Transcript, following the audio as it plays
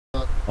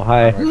Oh,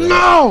 hi.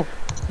 No!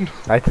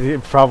 I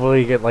think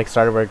probably get like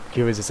started where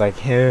he was just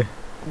like, eh.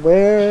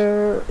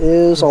 Where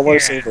is all our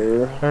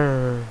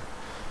silver?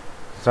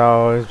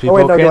 So people Oh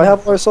wait, no, can, do I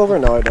have all our silver?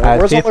 No, I don't. as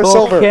Where's all our people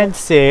silver? can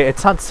see,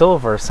 it's not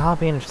silver. Stop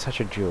being such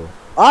a Jew.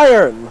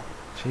 Iron!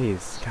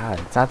 Jeez, God,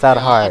 it's not that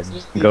hard.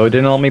 Go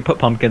didn't let me put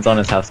pumpkins on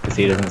his house because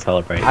he doesn't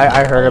celebrate.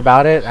 I heard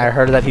about it. I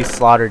heard that he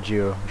slaughtered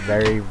you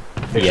very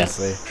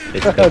viciously.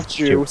 Yes. It's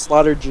Jew.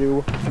 Slaughtered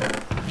Jew.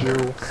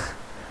 Jew.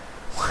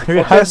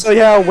 Okay, so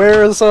yeah,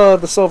 where's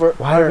the silver?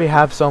 Why do we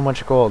have so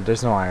much gold?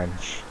 There's no iron.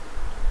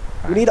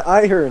 We need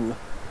iron.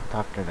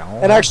 Doctor, no.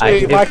 And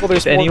actually, Michael,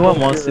 there's if anyone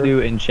more wants to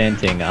do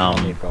enchanting, I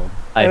need gold.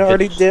 I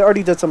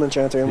already did some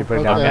enchanting. You put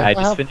it down. Okay, I I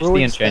just have finished the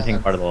brewing enchanting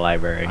stand. part of the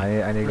library.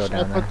 I need to go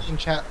down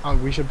there.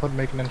 We should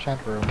make an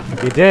enchant room.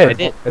 You did. I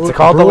did. It's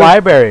called the Brewing-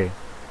 library.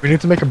 We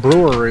need to make a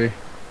brewery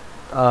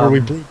where we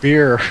brew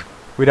beer.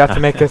 We'd have to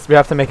make this. We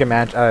have to make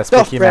a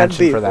sticky brand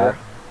mansion for beer.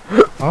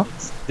 that.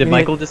 Did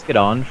Michael just get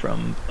on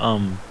from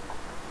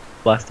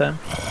last time?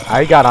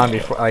 I got on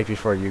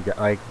before you got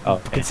Oh,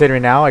 okay.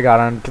 considering now I got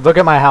on. Look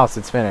at my house.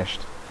 It's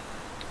finished.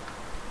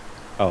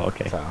 Oh,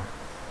 okay. So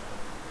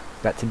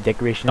that's some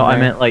decoration. No, in I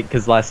there. meant like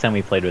because last time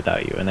we played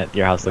without you, and that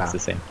your house looks Nah. the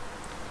same.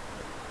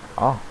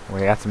 Oh, we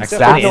got some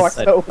Except Except for for, no, I sass.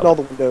 gotta open all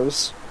the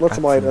windows. Let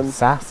some Got some items.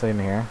 sass in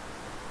here.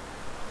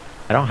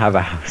 I don't have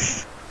a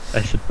house.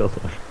 I should build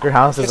one. Your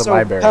house is a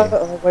library.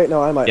 Wait,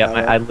 no, I might Yeah,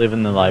 have I it. live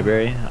in the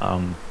library.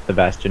 The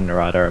Bastion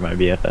Narada are my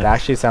BFFs. It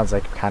actually sounds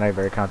like kind of a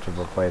very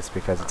comfortable place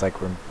because it's like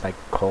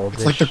cold.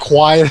 It's like the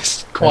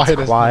quietest.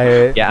 It's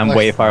quiet. Yeah, I'm Like-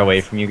 way far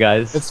away from you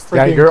guys. It's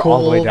Yeah, freaking you're cool.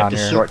 all the way down the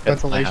here.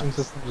 Shortcuts to my ventilation house.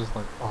 system just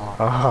like, oh.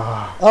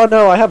 Oh, Oh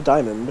no, I have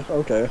diamond.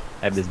 Okay.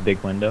 I have this big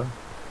window.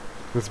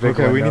 this big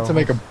Okay, we need window. to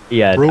make a.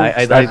 Yeah, Room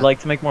I'd stand. like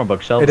to make more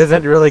bookshelves. It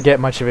doesn't really get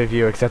much of a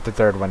view except the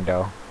third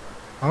window.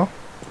 Huh?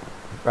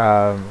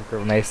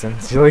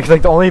 Masons.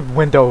 Like the only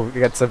window that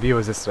gets a view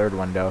is this third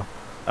window.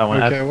 I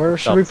want Okay, where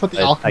should we put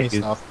the alchemy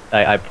stuff?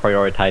 I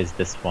prioritize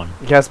this one.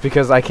 Yes,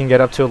 because I can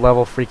get up to a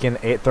level freaking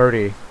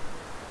 830.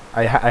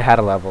 I had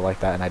a level like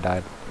that and I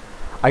died.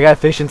 I got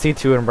efficiency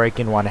 2 and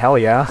breaking 1. Hell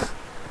yeah.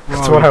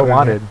 That's Oh, what I okay.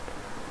 wanted.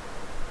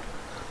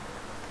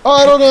 Oh,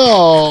 I don't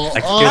know.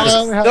 Excuse I me.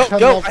 only have No, 10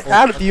 no, I levels.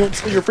 had a view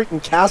until your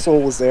freaking castle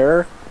was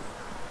there.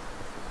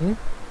 Hmm?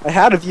 I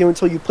had a view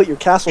until you put your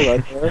castle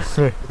right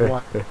there.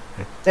 What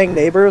Dang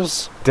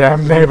neighbors.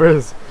 Damn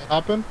neighbors.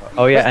 happened?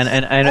 Oh yeah,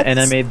 and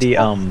I made the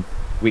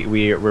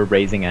we're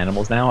raising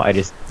animals now. I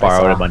just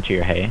borrowed saw. a bunch of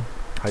your hay.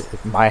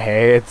 My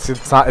hay.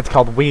 It's not. It's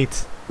called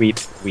wheat. Wheat,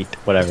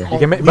 whatever. You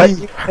can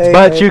Wheat.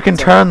 but you can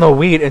turn the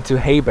wheat into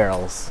hay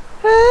barrels.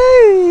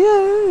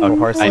 Oh,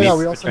 horse. I Oh, need yeah,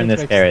 we to also return need to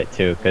this make- carrot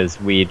too, because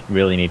we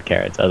really need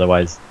carrots.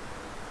 Otherwise,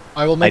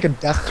 I will make a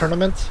death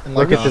tournament in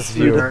Look like at a this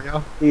food view.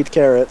 area Eat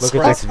carrots. Look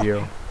at this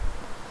view.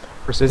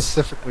 for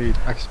specifically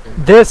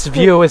XP. This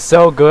view is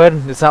so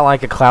good. It's not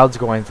like a cloud's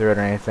going through it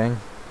or anything.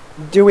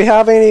 Do we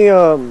have any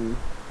Oh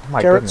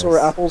my carrots or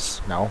goodness.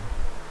 apples? No.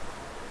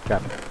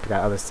 Got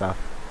other stuff.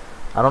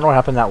 I don't know what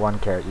happened to that one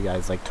carrot you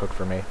guys like took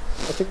from me.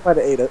 I think I might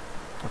have ate it.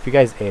 If you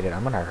guys ate it,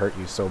 I'm gonna hurt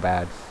you so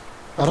bad.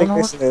 I think don't know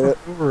they what said it.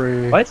 the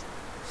brewery. what?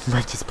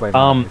 Might just play.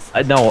 No,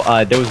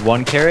 there was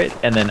one carrot,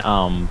 and then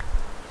Almost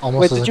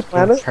Wait, as did a you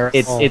plant it? carrot.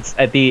 it's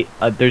at the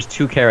there's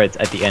 2 carrots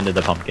at the end of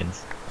the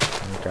pumpkins.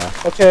 Okay.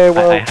 Okay,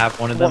 well. I have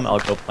one of them. I'll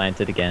go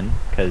plant it again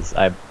because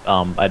I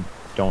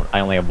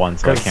only have one,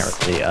 so I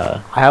can't really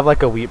I have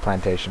like a wheat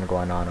plantation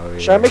going on over here.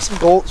 Should I make some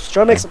gold?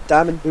 Should I make some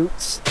diamond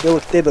boots?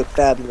 They look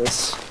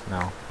fabulous.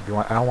 No. If you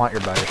want, I don't want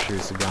your butter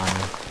shoes to be on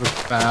you. With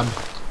fab.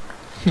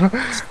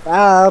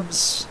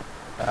 Fabs.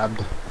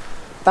 Fabbed.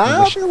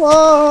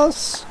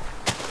 Fabulous.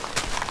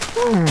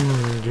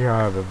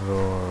 Yeah,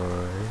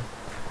 boy.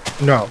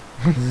 No.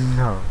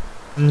 No.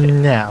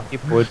 No.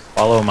 people would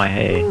follow my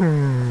hay.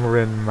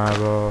 Rin, my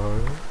boy.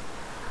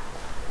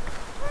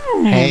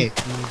 Hey,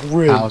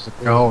 how's it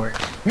going?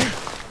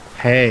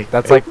 Hey.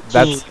 That's like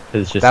that's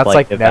It's just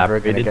like never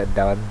gonna evaporated. get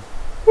done.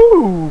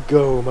 Ooh,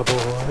 go, my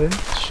boy.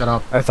 Shut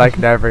up. That's like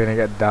never gonna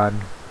get done.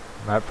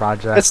 That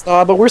project. It's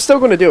not, but we're still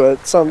gonna do it.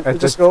 It's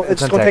It's gonna gonna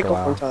take take a a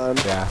long time.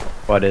 Yeah.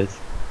 What is?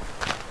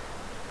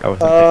 I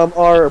wasn't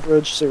Our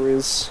bridge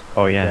series.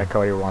 oh Yeah. yeah.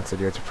 Cody wants to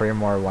do it. It's pretty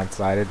more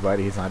one-sided, but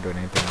he's not doing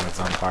anything on his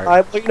own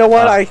part. But you know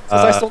what? I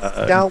still have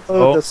to download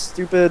oh. the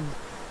stupid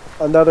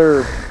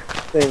another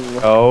thing.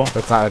 Oh,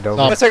 That's not Adobe.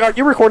 Stop. It's like, are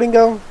you recording,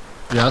 Go?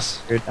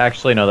 Yes.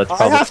 actually no. That's I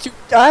probably.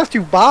 have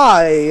to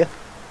buy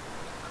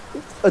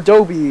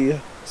Adobe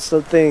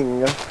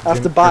thing. I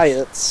have to buy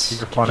it. You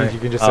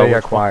can just Oh, say which one?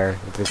 acquire.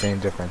 It's the same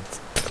difference.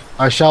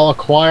 I shall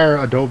acquire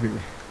Adobe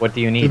What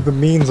do you through need? the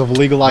means of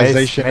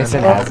legalization Mason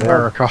in has it.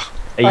 America.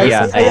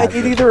 Yeah, I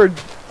need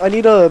I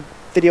need a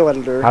video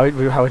editor. How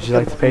would you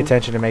like to pay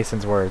attention to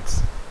Mason's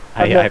words?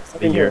 I I'm have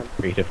not- the year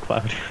Creative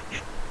Cloud.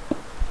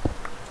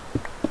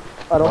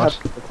 I don't What?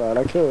 have to do that.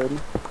 I could.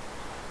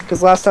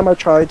 Because last time I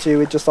tried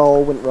to, it just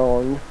all went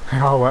wrong.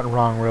 It all went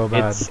wrong real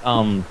bad. It's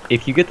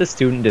if you get the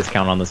student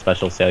discount on the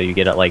special sale, you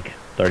get it like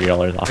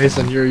 $30 off.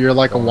 Mason, you're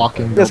like a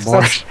walking Yes, 'cause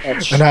billboard.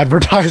 that's An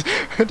advertisement.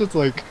 It's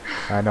like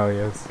I know he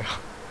is.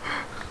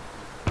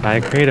 By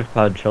Creative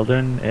Cloud,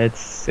 children,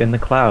 it's in the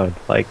cloud.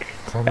 Like,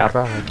 It's on the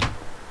cloud.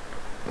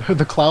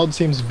 The cloud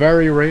seems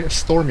very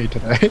stormy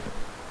today.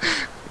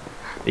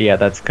 yeah,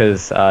 that's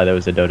because there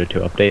was a Dota 2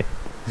 update.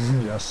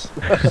 Yes.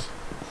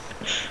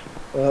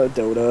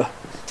 Dota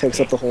takes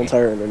up the whole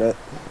entire internet.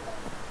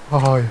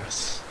 Oh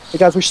yes. Hey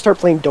guys, we should start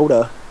playing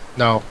Dota.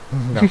 No.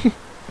 No.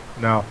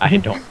 No. I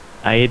don't.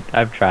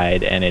 I've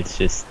tried, and it's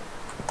just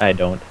I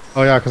don't.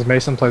 Oh yeah, because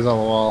Mason plays on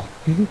the wall.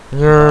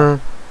 Yeah.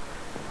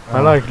 I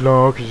like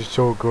LoL because it's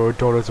so good.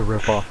 Dota's a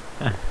ripoff.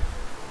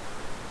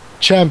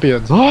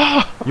 Champions.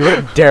 You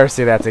wouldn't dare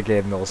say that to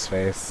Gabe Knowles'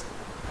 face.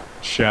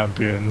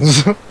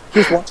 Champions.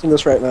 Who's watching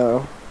this right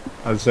now?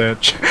 I say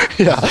it.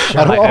 Yeah.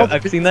 I don't know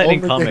I've seen that in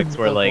only comics games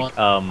where I've like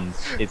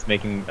watched. it's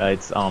making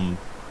it's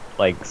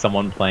like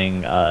someone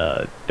playing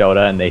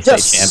Dota and they say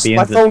Yes,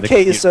 champions my phone and the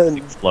case computer and-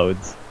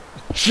 explodes.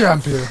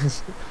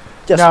 Champions.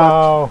 Yes,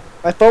 No,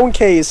 my phone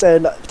case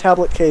and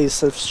tablet case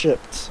have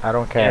shipped. I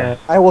don't care.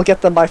 I will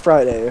get them by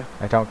Friday.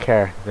 I don't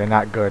care. They're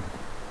not good.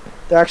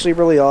 They're actually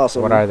really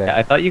awesome. What are they? Yeah,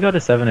 I thought you got a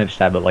 7-inch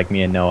tablet like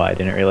me and Noah. I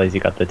didn't realize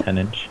you got the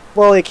 10-inch.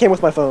 Well, it came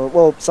with my phone.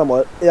 Well,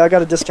 somewhat. Yeah, I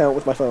got a discount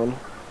with my phone.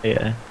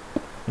 Yeah,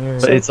 Yeah.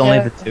 but it's only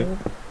the 2.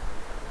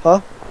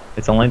 Huh?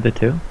 It's only the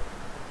 2.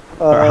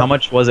 Or how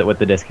much was it with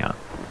the discount?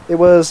 It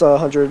was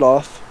 100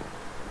 off.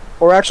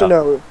 Or actually,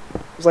 Oh. no.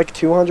 It was like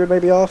 200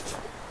 maybe off.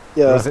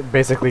 Yeah. Was it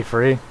basically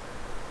free?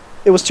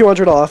 It was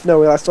 200 off.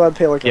 No, I still had to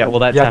pay like. Yeah, well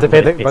that You have to pay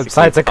the, basically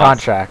besides a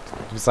costs- contract.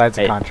 Besides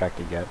a Hey. contract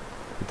you get.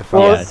 With the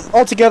phone. Well, Yes.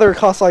 altogether it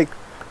costs like.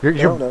 You're, I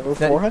don't know,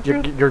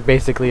 400? you're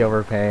basically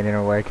overpaying in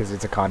a way because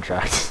it's a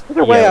contract.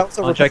 Either way, I Yeah, was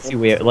contracts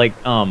overpaying. you like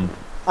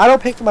I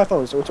don't pay for my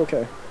phone, so it's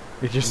okay.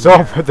 If you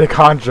still put the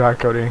contract,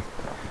 Cody,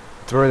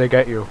 it's where they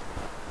get you.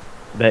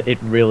 that it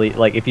really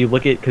like if you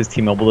look at because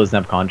T-Mobile doesn't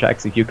have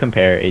contracts. If you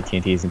compare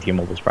AT&T's and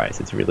T-Mobile's price,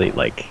 it's really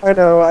like I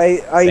know. I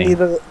Same. need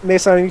to.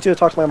 Mason, I need you to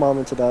talk to my mom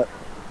into that.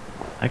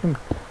 I can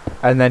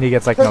And then he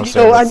gets like no No,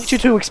 service. I need you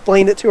to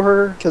explain it to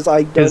her because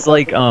I don't. because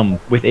like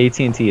with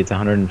AT&T it's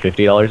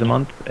 $150 a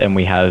month and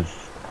we have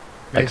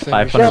like Mason,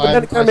 500. Yeah, but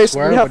then again, I Mason,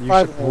 swear, we have but you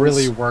 5 should lines.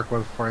 really work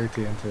with for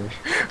AT&T.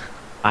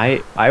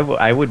 I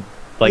would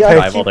like Yeah,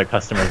 drive I all their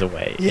customers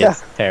away. Yeah.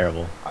 It's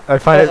terrible. I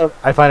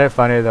find it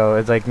funny though.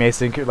 It's like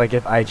Mason could, like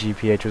if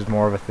IGPH was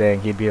more of a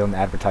thing, he'd be in the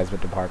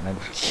advertisement department.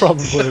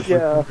 Probably.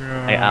 Yeah.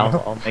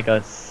 I'll make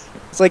us.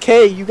 It's like,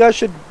 hey, you guys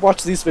should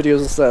watch these videos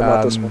instead,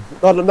 not this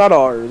one, not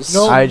ours.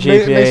 No,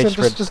 IGPH Mason,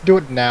 for- just do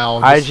it now.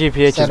 Just IGPH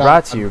is send brought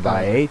out to you a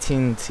by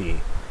thousand. AT&T.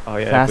 Oh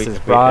yeah. Fastest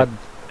if broad, it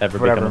ever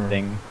whatever. become a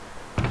thing.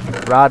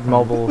 broad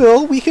mobile.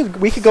 Well, we could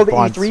go to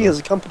Sponsor. E3 as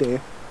a company.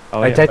 Oh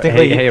Like, yeah.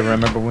 technically- Hey,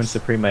 remember when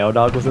Supreme Mayo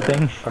Dog was a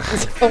thing?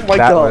 Oh my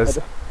That god. was-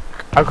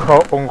 A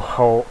quote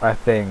unquote a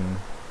thing.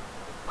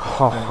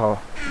 Ho ho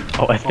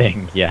Oh, a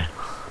thing. Yeah.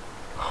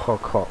 ho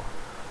ho.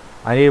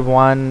 I need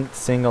one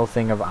single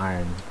thing of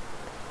iron.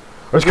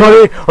 What's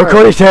Cody? What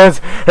Cody says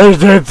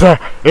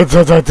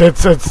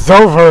it's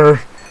silver.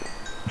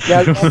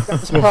 Yeah,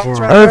 that's props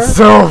right there. It's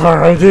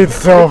silver. I need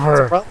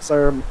silver. Props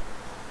are-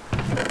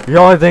 The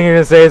only thing you're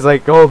gonna say is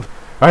like gold.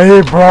 I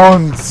need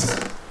bronze.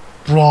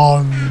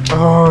 Bronze.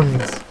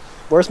 Bronze.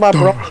 Where's my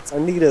bronze? I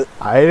need it.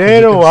 I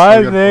need can one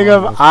still get thing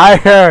bronze. of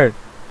iron.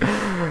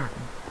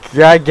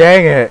 God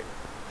dang it.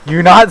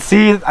 You not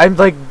see? I'm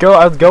like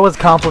go was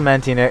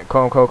complimenting it,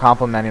 quote unquote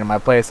complimenting my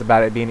place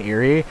about it being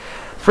eerie.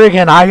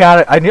 Freaking, I got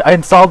it. I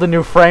installed a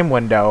new frame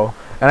window,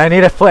 and I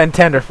need a flint and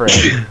tinder for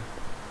it.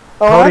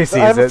 Oh, Cody I sees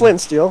have a it. flint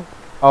and steel.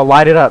 Oh,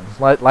 light it up.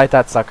 Light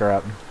that sucker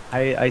up.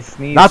 I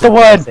sneezed. Not the and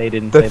wood. They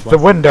didn't The say the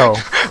blessing. window.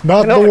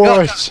 Not I know, the I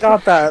voice.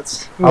 got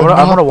that. I'm Not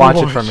gonna the watch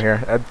it voice. from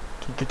here.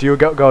 Do you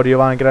go? Do you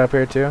want to get up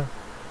here too?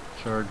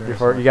 Sure, go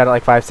Before you got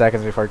like 5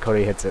 seconds before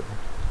Cody hits it.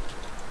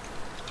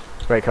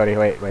 Wait, Cody.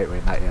 Wait.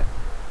 Not yet.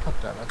 God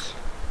damn it.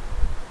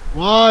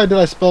 Why did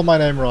I spell my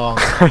name wrong?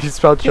 You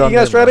spelled You your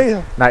guys name wrong.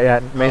 ready? Not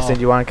yet. Mason, Oh.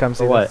 do you want to come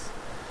see For what?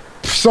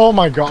 this? Oh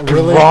my god,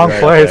 really? Wrong Right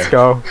place, there.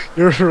 go.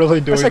 You're really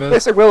I doing said,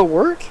 this? will it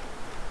work?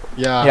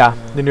 Yeah. Yeah,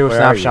 the new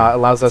Where are snapshot you?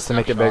 allows us to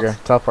make it bigger.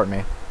 Snapshots. Teleport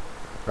me.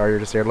 Or you're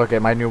just here. Look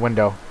at my new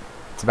window.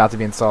 It's about to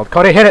be installed.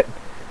 Cody, hit it!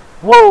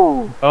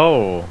 Woo!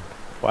 Oh,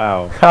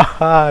 wow.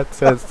 Haha, it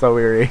says so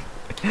eerie.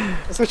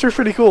 It's actually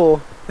pretty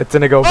cool. It's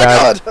gonna go Oh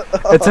bad. god!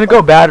 It's gonna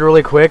go bad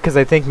really quick because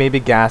I think maybe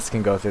gas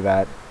can go through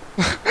that.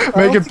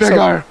 Make it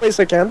bigger. Wait,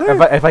 so can they?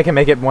 If I can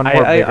make it one more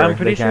bigger, I'm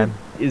pretty they sure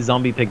can.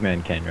 zombie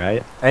pigmen can,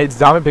 right? And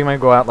zombie pigmen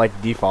go out like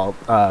default.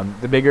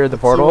 The bigger the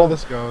See where portal,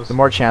 this goes. the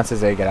more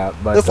chances they get out.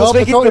 But This No, Let's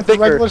make it even it's a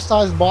bigger. regular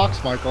sized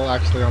box, Michael,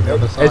 actually, on the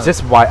other side. it's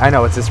just wide. I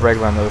know it's just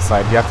regular on the other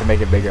side. You have to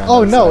make it bigger. On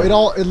Oh the no, other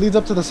side. it leads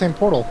up to the same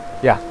portal.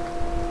 Yeah.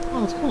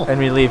 Oh, that's cool. And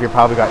we leave. You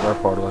probably got your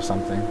portal or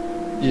something.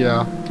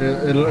 Yeah.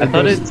 I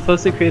thought it's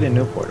supposed to create a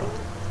new portal.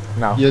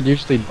 No. Yeah, it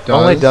usually does.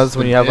 Only does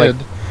when It you have, like-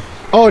 did.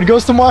 Oh, it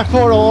goes to my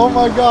portal. Oh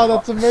my god,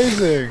 that's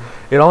amazing.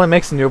 It only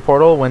makes a new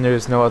portal when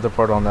there's no other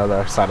portal on the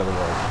other side of the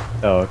world.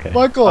 Oh, okay.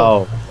 Michael.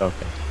 Oh,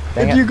 okay.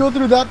 Dang If it. you go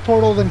through that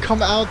portal, then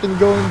come out, then you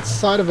go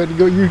inside of it.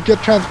 You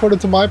get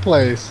transported to my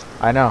place.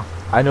 I know.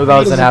 I knew that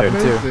was is gonna happen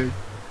too. amazing.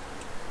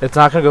 It's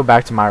not gonna go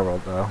back to my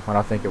world though. I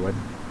don't think it would.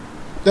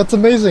 That's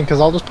amazing,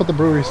 because I'll just put the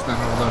brewery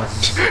stand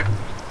over there.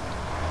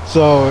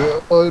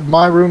 So,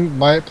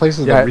 my place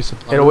is the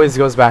resupply. It always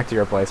goes back to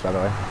your place, by the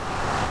way.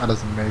 That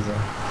is amazing.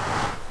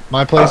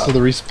 My place is the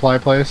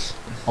resupply place.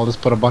 I'll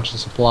just put a bunch of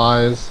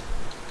supplies.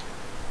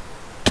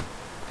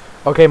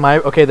 Okay,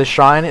 the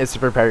shrine is to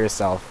prepare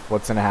yourself.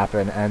 What's gonna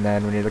happen, and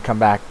then when you come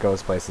back,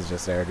 Ghost place is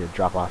just there to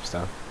drop off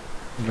stuff.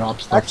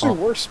 Drop stuff Actually off.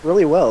 works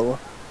really well.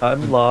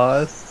 I'm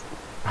lost.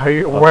 Where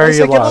are you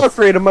Get out of lost?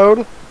 creative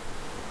mode.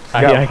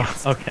 I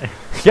got, okay.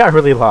 You got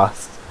really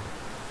lost.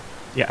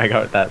 Yeah, I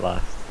got that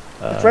last.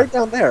 It's right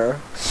down there.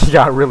 You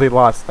got really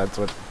lost. That's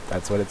what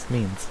it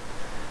means.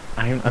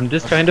 I'm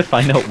just trying to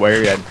find out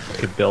where I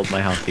could build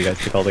my house. You guys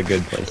pick all the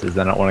good places.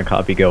 I don't want to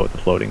copy go with the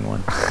floating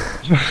one.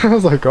 I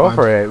was like, Go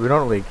for it. We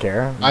don't really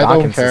care. I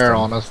don't care,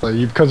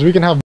 honestly, because we can have